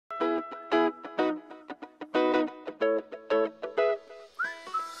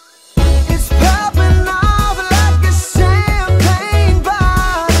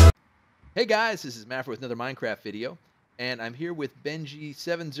Hey guys, this is Maffer with another Minecraft video, and I'm here with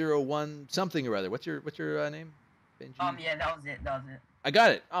benji701 something or other. What's your name? Benji. Yeah, that was it. That was it. I got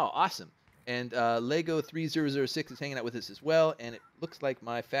it. Oh, awesome. And lego3006 is hanging out with us as well, and it looks like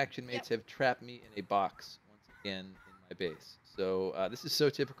my faction mates have trapped me in a box once again in my base. So this is so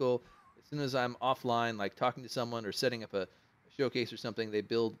typical. As soon as I'm offline, like talking to someone or setting up a showcase or something, they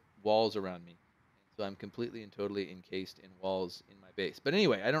build walls around me. So I'm completely and totally encased in walls in my base. But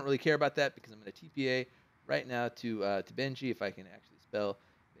anyway, I don't really care about that because I'm going to TPA right now to Benji, if I can actually spell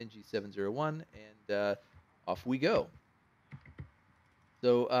benji701, and off we go.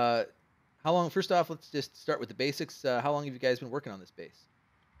 So how long? First off, let's just start with the basics. How long have you guys been working on this base?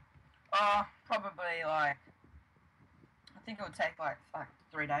 Probably like I think it would take like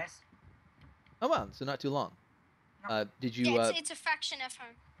 3 days. Oh wow, so not too long. No. Did you? Yeah, it's a faction of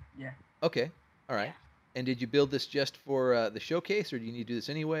home. Yeah. Okay, all right. Yeah. And did you build this just for the showcase, or do you need to do this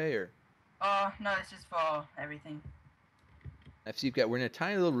anyway, or? No, it's just for everything. I see we're in a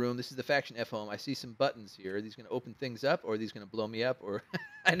tiny little room. This is the faction F home. I see some buttons here. Are these going to open things up, or are these going to blow me up, or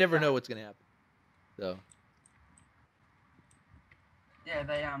I never know what's going to happen. So. Yeah,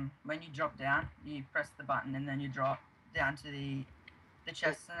 they when you drop down, you press the button and then you drop down to the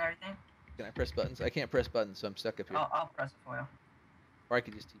chests and everything. Can I press buttons? I can't press buttons, so I'm stuck up here. I'll press it for you. Or I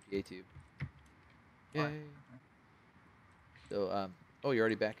could just TPA to you. Yay. Right. So, oh, you're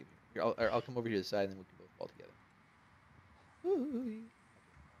already back in here. Here, I'll come over here to the side, and then we can both fall together. Woo-hoo.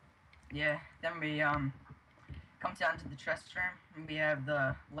 Yeah, then we come down to the chest room and we have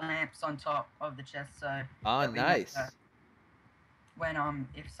the lamps on top of the chest, so Ah, nice. When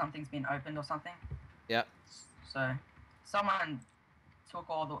if something's been opened or something. Yeah. So someone took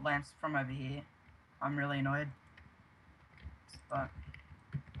all the lamps from over here. I'm really annoyed. But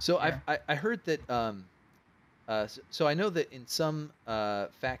so yeah. I heard that so I know that in some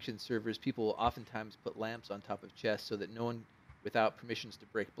faction servers, people oftentimes put lamps on top of chests so that no one without permissions to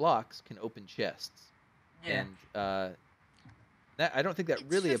break blocks can open chests. Yeah. And that I don't think that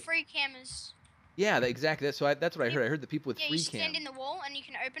It's really. for free cameras. Yeah, exactly. That's what I heard. I heard that people with Yeah, free you stand cam. in the wall and you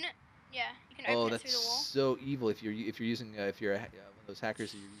can open it. Yeah, you can open it through the wall. That's so evil. If you're using one of those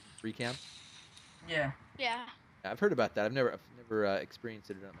hackers that you're using free cam. Yeah. Yeah. I've heard about that. I've never experienced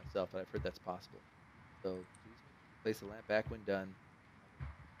it or done it myself, but I've heard that's possible. So place the lamp back when done.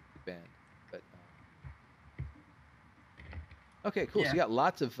 Banned. But okay, cool. Yeah. So you got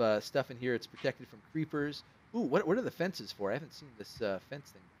lots of stuff in here. It's protected from creepers. Ooh, what are the fences for? I haven't seen this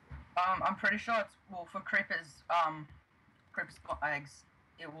fence thing before. I'm pretty sure it's for creepers. Creepers got eggs.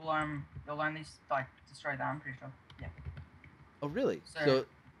 It will you'll only like destroy that. I'm pretty sure. Yeah. Oh really? So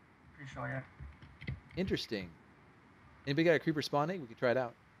pretty sure, yeah. Interesting. Anybody got a creeper spawn egg? We could try it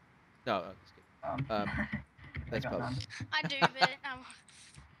out. No, I'm just kidding. That's probably. I do, but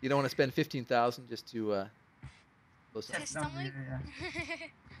You don't want to spend 15,000 just to test something. Yeah.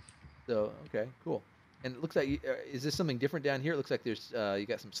 So okay, cool. And it looks like is this something different down here? It looks like there's you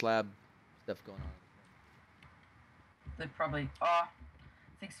got some slab stuff going on. They probably I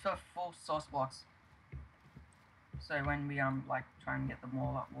think it's for full source blocks. So when we like try and get them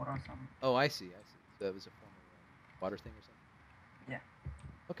all up water or something. Oh, I see. So it was a form of water thing or something. Yeah.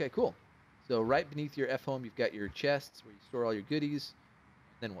 Okay, cool. So right beneath your F home, you've got your chests where you store all your goodies.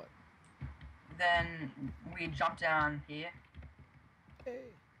 Then what? Then we jump down here.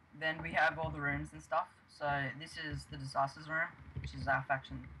 Hey. Then we have all the rooms and stuff. So this is the disasters room, which is our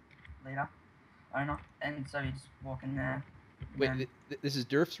faction leader, owner. And so you just walk in there. Wait, this is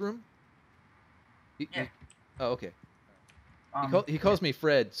Durf's room? Yeah. Oh, okay. He calls me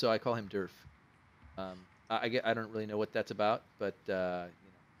Fred, so I call him Durf. I don't really know what that's about, but you know,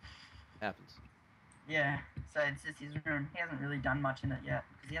 it happens. Yeah. So it's just his room. He hasn't really done much in it yet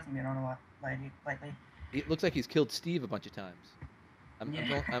because he hasn't been on a lot lately. It looks like he's killed Steve a bunch of times.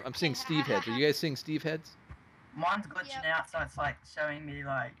 I'm seeing Steve heads. Are you guys seeing Steve heads? Mine's glitching out, so it's like showing me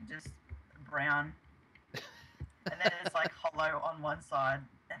like just brown, and then it's like hollow on one side,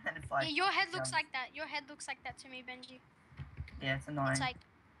 and then it's like. Yeah, your head looks like that. Your head looks like that to me, Benji. Yeah, it's annoying. It's like,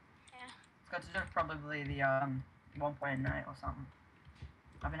 yeah. It's got to do with probably the 1.8 or something.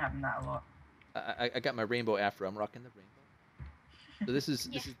 I've been having that a lot. I got my rainbow afro. I'm rocking the rainbow. So this is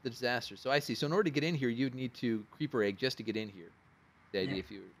this is the disaster. So I see. So in order to get in here, you'd need to creeper egg just to get in here. The idea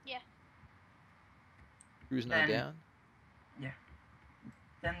if you were cruising on down. Yeah.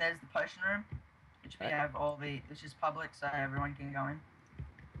 Then there's the potion room, which we have which is public, so everyone can go in.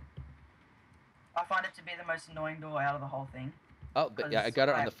 I find it to be the most annoying door out of the whole thing. Oh, but yeah, I got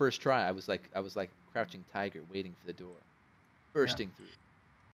it on the first try. I was like crouching tiger, waiting for the door, bursting through.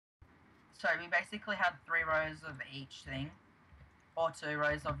 So we basically had 3 rows of each thing, or 2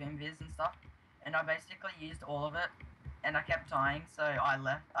 rows of invis and stuff, and I basically used all of it, and I kept dying, so I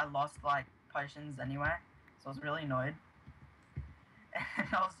lost like potions anyway, so I was really annoyed. And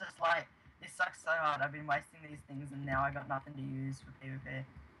I was just like, this sucks so hard. I've been wasting these things, and now I got nothing to use for PvP,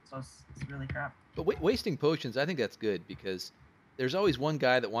 so it's really crap. But wasting potions, I think that's good because there's always one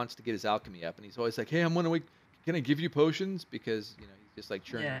guy that wants to get his alchemy up, and he's always like, "Hey, can I give you potions?" Because he's just like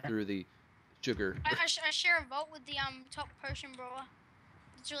churning through the sugar. I share a vault with the top potion brewer.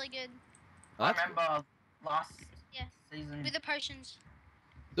 It's really good. Oh, I remember last Yeah. season. With the potions.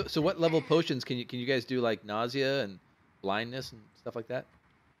 So what level potions can you guys do, like nausea and blindness and stuff like that?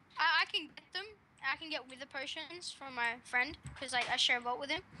 I can get them. I can get wither potions from my friend because I share a vault with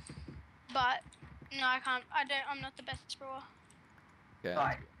him. But no, I can't. I'm not the best brewer. Okay.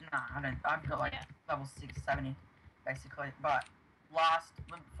 Like, nah, I don't. I've got like level 670, basically. But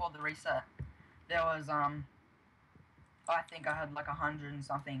before the reset, there was I think I had like 100 and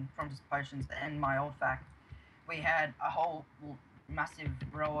something from just potions. And my old fact, we had a whole massive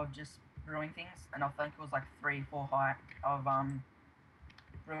row of just brewing things, and I think it was like 3-4 high of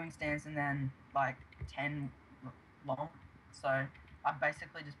brewing stands, and then like 10 long. So I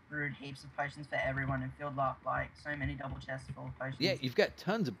basically just brewed heaps of potions for everyone and filled up like so many double chests full of potions. Yeah, you've got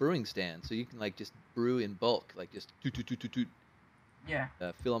tons of brewing stands, so you can like just brew in bulk, like just toot. Yeah.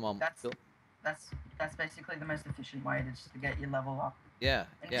 Fill them all. That's basically the most efficient way to get your level up. Yeah.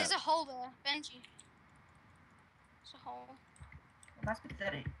 And yeah. There's a hole there, Benji. There's a hole. Well, that's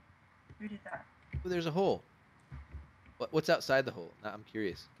pathetic. Who did that? Oh, there's a hole. What's outside the hole? Now, I'm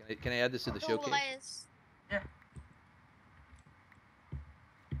curious. Can I add this to the showcase? Layers. Yeah.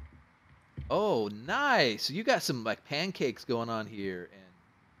 Oh, nice. So you got some like pancakes going on here and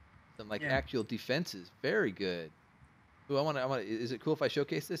some like actual defenses. Very good. Ooh, I want to. Is it cool if I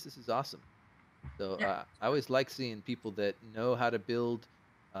showcase this? This is awesome. So I always like seeing people that know how to build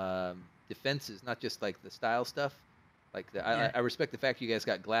defenses, not just like the style stuff. Like I respect the fact you guys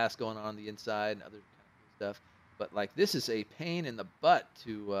got glass going on the inside and other kind of cool stuff. But like this is a pain in the butt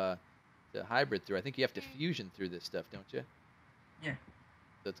to hybrid through. I think you have to fusion through this stuff, don't you? Yeah.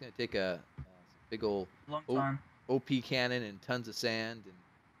 So it's going to take a big old long time. OP cannon and tons of sand and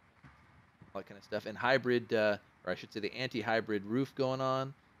all that kind of stuff. And hybrid, or I should say the anti-hybrid roof going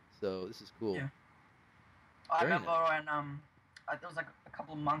on. So this is cool. Yeah. I remember when it was like a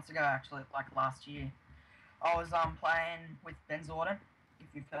couple of months ago actually, like last year. I was playing with Ben Zorden, if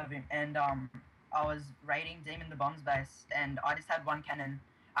you've heard of him, and I was raiding Demon the Bombs base, and I just had one cannon.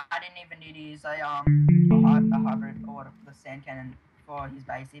 I didn't even need to use a hybrid or the sand cannon for his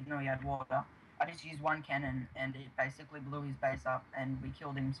base, even though he had water. I just used one cannon, and it basically blew his base up, and we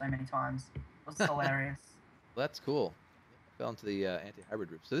killed him so many times. It was hilarious. Well, that's cool. I fell into the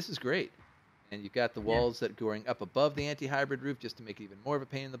anti-hybrid roof. So this is great. And you've got the walls that are going up above the anti-hybrid roof just to make it even more of a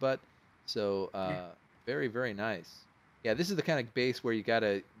pain in the butt. So very, very nice. Yeah, this is the kind of base where you got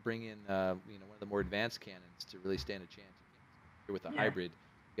to bring in one of the more advanced cannons to really stand a chance. With a hybrid,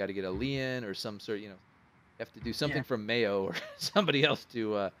 you got to get a Leon or some sort. You have to do something from Mayo or somebody else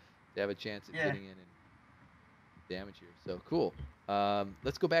to have a chance at getting in and damage here. So cool.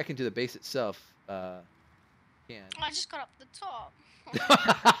 Let's go back into the base itself. I just got up the top.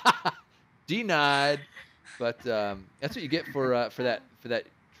 Denied. But that's what you get for that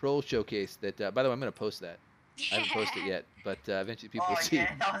troll showcase. That by the way, I'm gonna post that. I haven't posted it yet, but eventually people will see.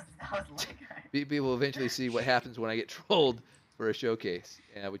 Yeah, that was Lego. People will eventually see what happens when I get trolled for a showcase,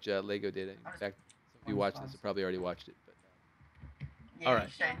 which Lego did. In fact, some of you watched this have probably already watched it. But all right.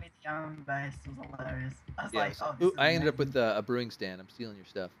 You showed me the base. It was hilarious. I was like, oh, ooh, I ended up with a brewing stand. I'm stealing your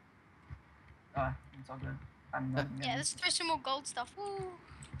stuff. Oh, it's all good. Yeah, let's throw some more gold stuff. Woo.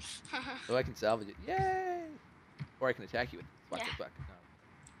 So I can salvage it. Yay! Or I can attack you with it. Fuck. No.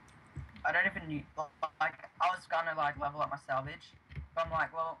 I don't even need, like, I was gonna like level up my salvage, but I'm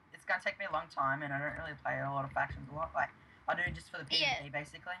like, well, it's gonna take me a long time, and I don't really play a lot of factions a lot. Like, I do just for the PvP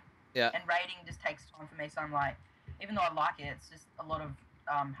basically. Yeah. And raiding just takes time for me, so I'm like, even though I like it, it's just a lot of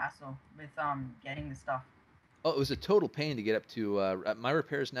hassle with getting the stuff. Oh, it was a total pain to get up to. My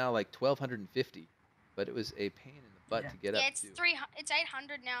repair is now like 1,250, but it was a pain in the butt to get up to. It's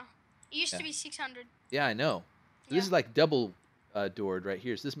 800 now. It used to be 600. Yeah, I know. So this is like double doored right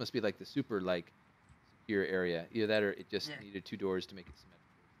here. So this must be like the super like secure area. Either that or it just needed 2 doors to make it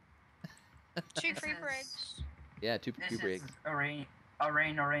symmetrical. 2 creeper eggs. Yeah, 2 creeper eggs.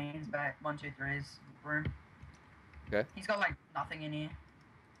 Arene's back 123's room. Okay. He's got like nothing in here.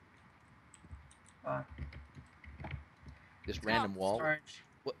 But just random wall. Storage.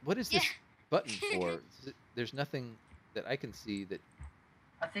 What is this button for? There's nothing that I can see that.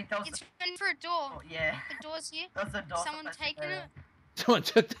 I think that was. It's been for a door. Oh, yeah. The door's here. That's a door. Someone taken it. Someone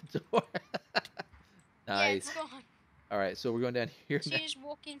took the door. Yeah, Nice. it's gone. All right, so we're going down here So now. you just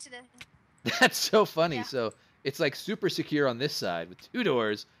walk into the. That's so funny. Yeah. So it's like super secure on this side with 2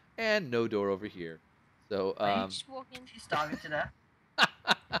 doors and no door over here. So Just walk in. She's starving to death.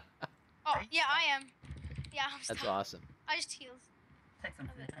 Oh yeah, I am. Yeah, I'm that's stuck. awesome. I just healed. Take some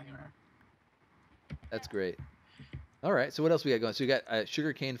food anyway. That's great. All right, so what else we got going? So we got a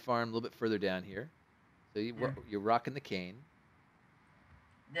sugarcane farm a little bit further down here. So you're rocking the cane.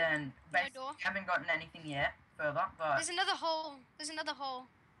 Then No basically, door. haven't gotten anything yet further, but There's another hole. There's another hole.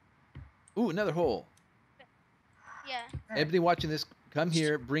 Ooh, another hole. Yeah. Everybody watching this, come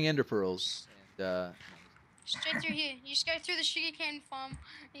here, bring ender pearls, and Straight through here. You just go through the sugarcane farm. And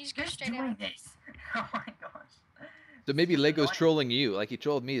you just go who's straight doing out. this? Oh my gosh. so maybe This is Lego's annoying. trolling you, like he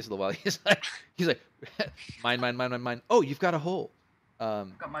trolled me a little while. He's like, mine. Oh, you've got a hole.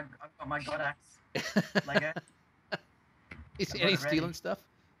 I've got my god axe. Lego. He's, I've and got he's it ready. stealing stuff.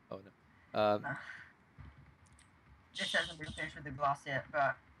 Oh no. This hasn't been finished with the glass yet,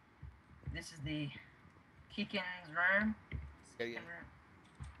 but this is the Kickin's room. Yeah, yeah. Kickin' room.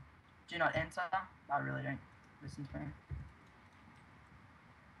 Do not enter. I really don't listen to him.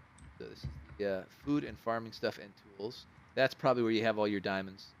 So this is the food and farming stuff and tools. That's probably where you have all your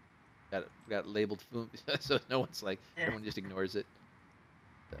diamonds. Got labeled food, so no one's like, Yeah. everyone just ignores it.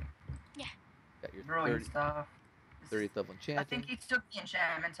 So, Yeah. Got your Brewing stuff. This is- 30th level I enchanting. think he took the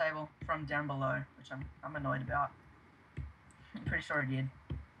enchantment table from down below, which I'm annoyed about. I'm pretty sure he did.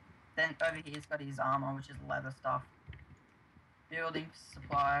 Then over here he's got his armor, which is leather stuff. Building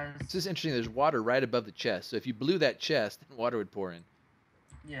supplies. This is interesting. There's water right above the chest. So if you blew that chest, then water would pour in.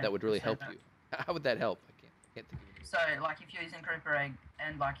 Yeah. That would really so help that- you. How would that help? I can't think of it. So, like, if you're using creeper egg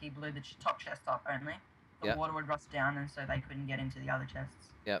and like he blew the top chest up only, the Yep. water would rush down, and so they couldn't get into the other chests.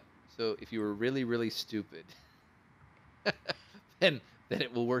 Yep. So if you were really, really stupid, then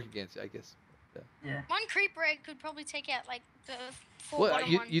it will work against you, I guess. Yeah. One creeper egg could probably take out like the 4 Well,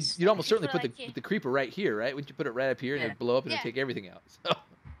 bottom ones. you'd almost If you certainly put like here. the creeper right here, right? Wouldn't you put it right up here and Yeah. it'd blow up and Yeah. it'd take everything out? So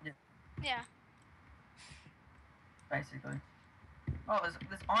Yeah. Basically. Oh, there's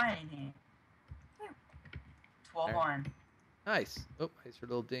iron in here. 12 Alright. iron. nice. Oh, I just heard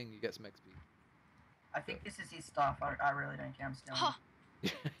a little ding. You got some XP. I think this is his stuff. I really don't care. I'm stealing. Huh. you,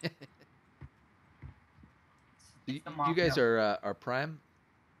 It's the you guys mafia. are prime.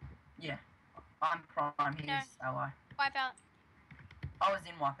 Yeah. I'm prime. He's No. ally. Wipe out. I was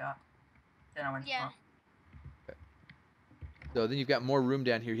in Wipeout. Then I went Yeah. to So then you've got more room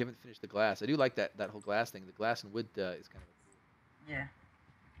down here. You haven't finished the glass. I do like that whole glass thing. The glass and wood is kind of. Yeah.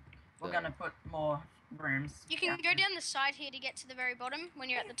 We're So- gonna put more rooms. You can go down the side here to get to the very bottom when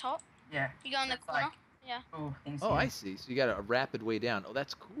you're at the top. Yeah. You go in the It's corner. like- Ooh, things Oh, here. I see. So you got a rapid way down. Oh,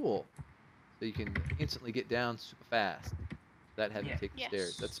 that's cool. So you can instantly get down super fast without having Yeah. to take the Yes.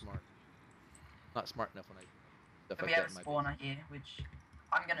 stairs. That's smart. Not smart enough when I do stuff And like we that have a in my base. spawner here, which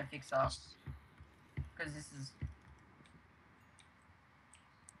I'm gonna fix up because this is.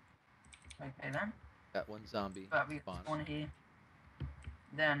 Okay then. Got one zombie But we spawn. spawn here.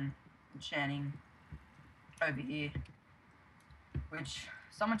 Then enchanting over here. Which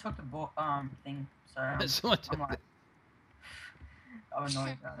someone took the thing, so Someone I'm took like I'm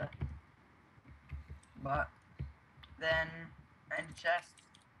annoyed about it. But then end chest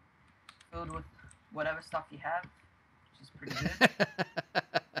filled with whatever stuff you have, which is pretty good.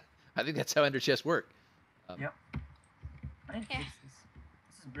 I think that's how ender chests work. Yep. I need to Yeah. fix this.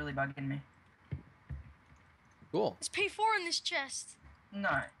 This is really bugging me. Cool. There's P4 in this chest.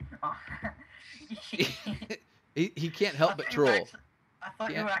 No. Oh. he can't help but troll. I thought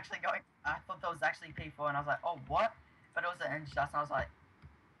you Yeah. were actually going. I thought that was actually P4, and I was like, oh, what? But it was an end shot, and I was like,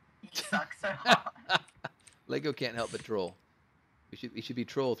 you suck so hard. Lego can't help but troll. We should be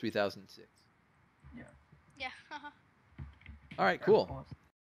troll 3006. Yeah. All right, Of cool. course.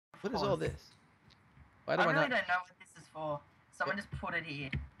 What is all course. this? Why I do I really not? don't know what this is for. Someone just put it here.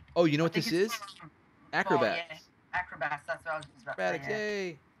 Oh, you know I what think this it's is? for- Acrobats. Oh, yeah. Acrobats, that's what I was just about Acrobatics, to say.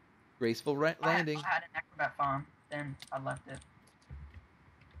 yay! Graceful Yeah. landing. I had an acrobat farm, then I left it.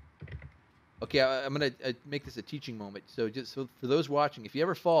 Okay, I'm gonna make this a teaching moment. So just so for those watching, if you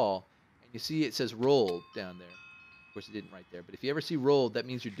ever fall and you see it says rolled down there, of course it didn't right there, but if you ever see rolled, that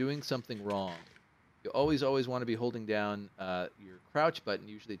means you're doing something wrong. You always want to be holding down your crouch button,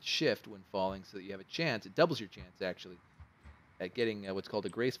 usually it's shift when falling, so that you have a chance. It doubles your chance actually at getting what's called a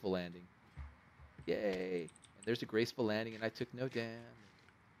graceful landing. Yay! And there's a graceful landing, and I took no damage.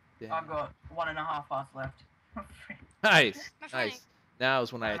 I've got 1.5 hearts left. Nice, My friend- nice. Now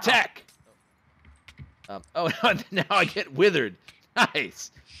is when I attack. Oh, now I get withered.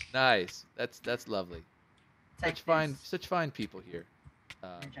 Nice, nice. That's lovely. Take Such this. fine people here.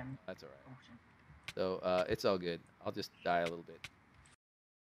 Regen That's all right. auction. So it's all good. I'll just die a little bit.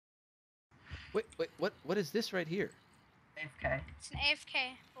 Wait, what is this right here? AFK. It's an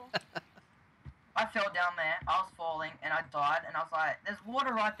AFK. Cool. I fell down there. I was falling and I died, and I was like, "There's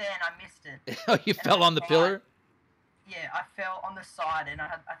water right there," and I missed it. Oh, you And fell I on the died. pillar? Yeah, I fell on the side, and I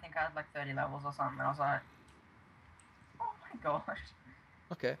think I had like 30 levels or something. And I was like, "Oh my gosh."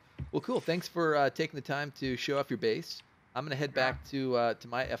 Okay. Well, cool. Thanks for taking the time to show off your base. I'm gonna head back to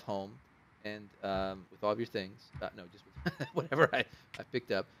my F home, and with all of your things. No, just with whatever I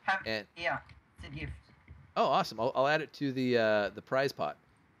picked up. And Yeah, it's a gift. oh, awesome! I'll add it to the prize pot.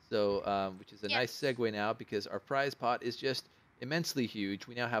 So which is a Yes. nice segue now because our prize pot is just immensely huge.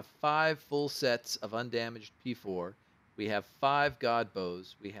 We now have 5 full sets of undamaged P4. We have 5 god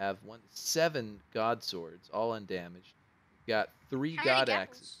bows. We have 7 god swords, all undamaged. We've got 3 How god many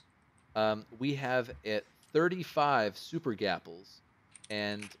axes. gapples? We have 35 super gapples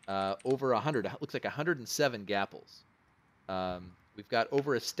and over 100. It looks like 107 gapples. We've got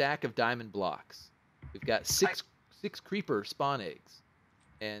over a stack of diamond blocks. We've got six creeper spawn eggs,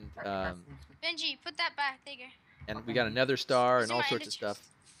 and Benji, put that back. There you go. and we got another star It's and in all my sorts of ender stuff. chest.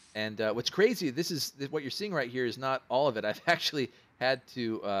 And what's crazy, what you're seeing right here is not all of it. I've actually had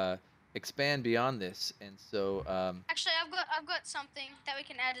to expand beyond this, and so Actually, I've got something that we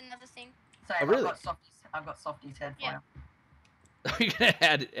can add another thing. Same, Oh, really? I've got Softy's head for Yeah. you. are you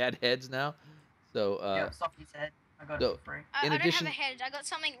gonna add heads now? So Yeah, Softy's head. I got so- it for free. I In don't addition- have a head. I got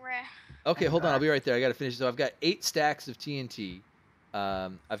something rare. okay, hold on, And, I'll be right there. I gotta finish. So I've got 8 stacks of TNT.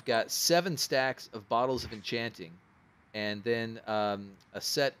 I've got 7 stacks of bottles of enchanting, and then a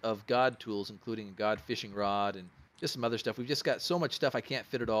set of god tools, including a god fishing rod and just some other stuff. We've just got so much stuff I can't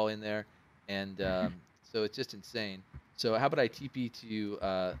fit it all in there, and so it's just insane. So how about I TP to you,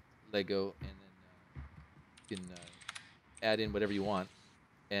 Lego, and then you can add in whatever you want.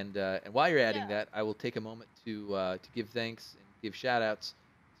 And while you're adding Yeah. that, I will take a moment to give thanks and give shout outs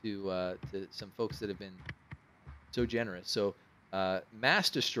to some folks that have been so generous. So Mass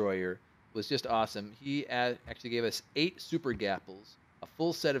Destroyer was just awesome. He actually gave us 8 super gapples, a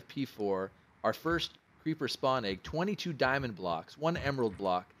full set of P4, our first creeper spawn egg, 22 diamond blocks, 1 emerald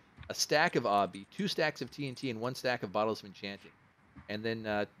block, a stack of obby, 2 stacks of TNT, and 1 stack of bottles of enchanting. And then,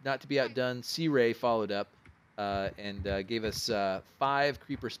 not to be outdone, C-Ray followed up and gave us 5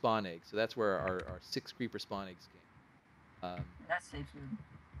 creeper spawn eggs. So that's where our 6 creeper spawn eggs came. That seems good.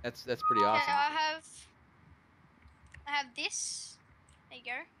 That's pretty awesome. Yeah, I have this. There you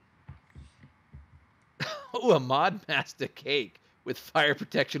go. Oh, a Mod Master cake with fire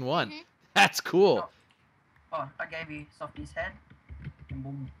protection 1. Mhm. That's cool. Oh, I gave you Softy's head. And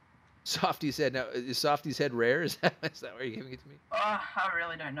boom. Softy's head. Now, is Softy's head rare? Is that why you're giving it to me? Oh, I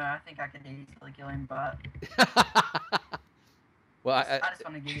really don't know. I think I could easily kill him, but Well, I just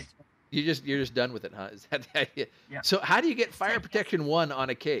want to give it to him. you're just done with it, huh? Is that the idea? Yeah. So how do you get fire Take it. protection 1 on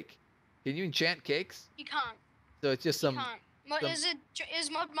a cake? Can you enchant cakes? You can't. So it's just You some. can't. It was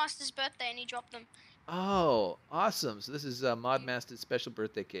Modmaster's birthday and he dropped them. Oh, awesome! So this is Mod Master's special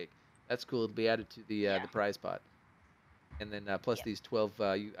birthday cake. That's cool. It'll be added to the prize pot. And then plus Yeah. these 12.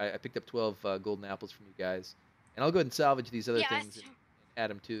 I picked up 12 golden apples from you guys, and I'll go ahead and salvage these other Yeah, things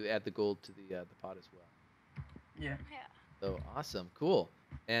and add the gold to the pot as well. Yeah. Yeah. So awesome, cool.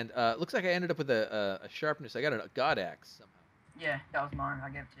 And looks like I ended up with a sharpness. I got a god axe somehow. Yeah, that was mine. I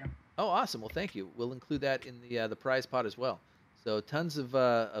gave it to you. Oh, awesome. Well, thank you. We'll include that in the prize pot as well. So tons of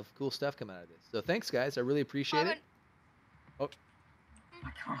cool stuff coming out of this. So thanks, guys. I really appreciate it. Oh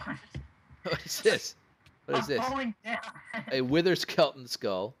my god. What is this? What is I'm this? falling down. A wither skeleton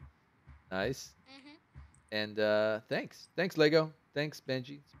skull. Nice. Mhm. And thanks Lego. Thanks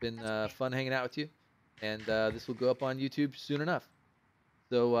Benji. It's been That's okay. fun hanging out with you. And this will go up on YouTube soon enough.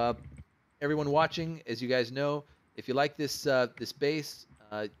 So everyone watching, as you guys know, if you like this this base,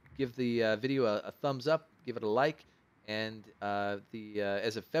 give the video a thumbs up, give it a like, and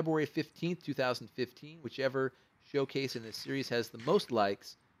as of February 15th, 2015, whichever showcase in this series has the most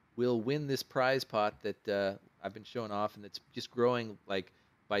likes will win this prize pot that I've been showing off, and it's just growing like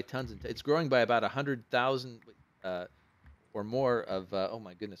by tons and it's growing by about 100,000 or more of. Oh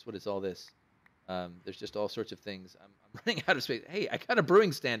my goodness, what is all this? There's just all sorts of things. I'm running out of space. Hey, I got a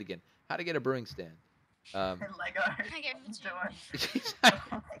brewing stand again. How to get a brewing stand? Lego. I gave it to you.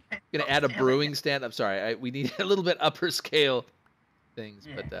 Gonna add a brewing stand. I'm sorry. We need a little bit upper scale things,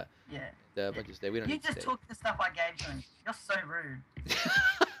 Yeah. but Yeah. a bunch of stay. We don't You need just stay. took the stuff I gave to him. You're so rude.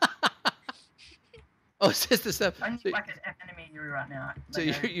 Oh, is this the stuff? I'm So, like an enemy you right now. so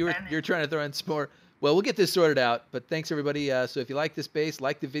Lego. you're trying to throw in some more. Well, we'll get this sorted out. But thanks everybody. So if you like this base,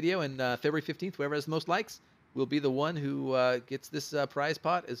 like the video, and February 15th, whoever has the most likes, will be the one who gets this prize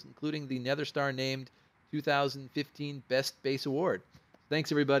pot, as including the Nether Star named 2015 Best Base Award.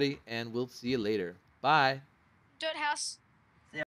 Thanks, everybody, and we'll see you later. Bye. Dirt House